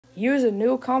use a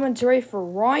new commentary for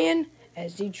Ryan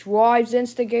as he drives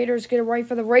instigators, get it right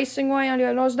for the racing way on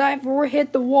the nose dive. We're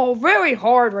hit the wall very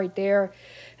hard right there.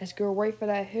 Let's go right for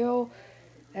that hill.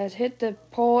 As hit the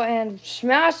pole and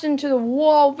smash into the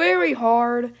wall very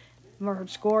hard.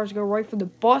 Merge scores go right for the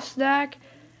bus stack.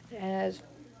 And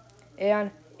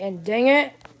dang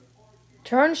it.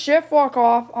 Turn shift walk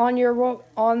off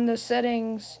on the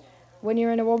settings when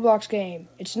you're in a Roblox game.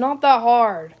 It's not that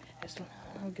hard.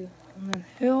 On the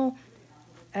hill.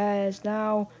 As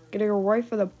now gonna go right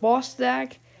for the bus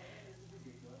stack.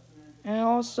 And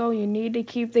also you need to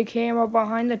keep the camera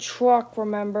behind the truck,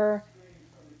 remember.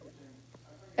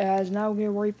 As now we're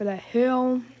gonna wait for that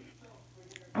hill.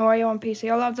 Oh, are you on PC?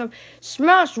 I'll have to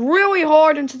smash really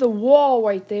hard into the wall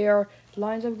right there.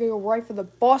 Lines up, gonna go right for the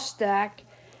bus stack.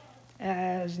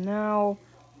 As now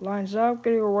lines up,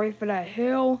 gonna go right for that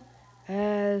hill.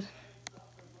 As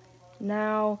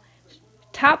now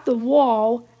tap the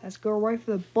wall. Let's go right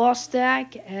for the bus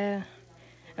stack.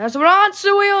 That's what on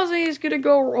Wheels. He's gonna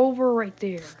go over right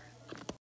there.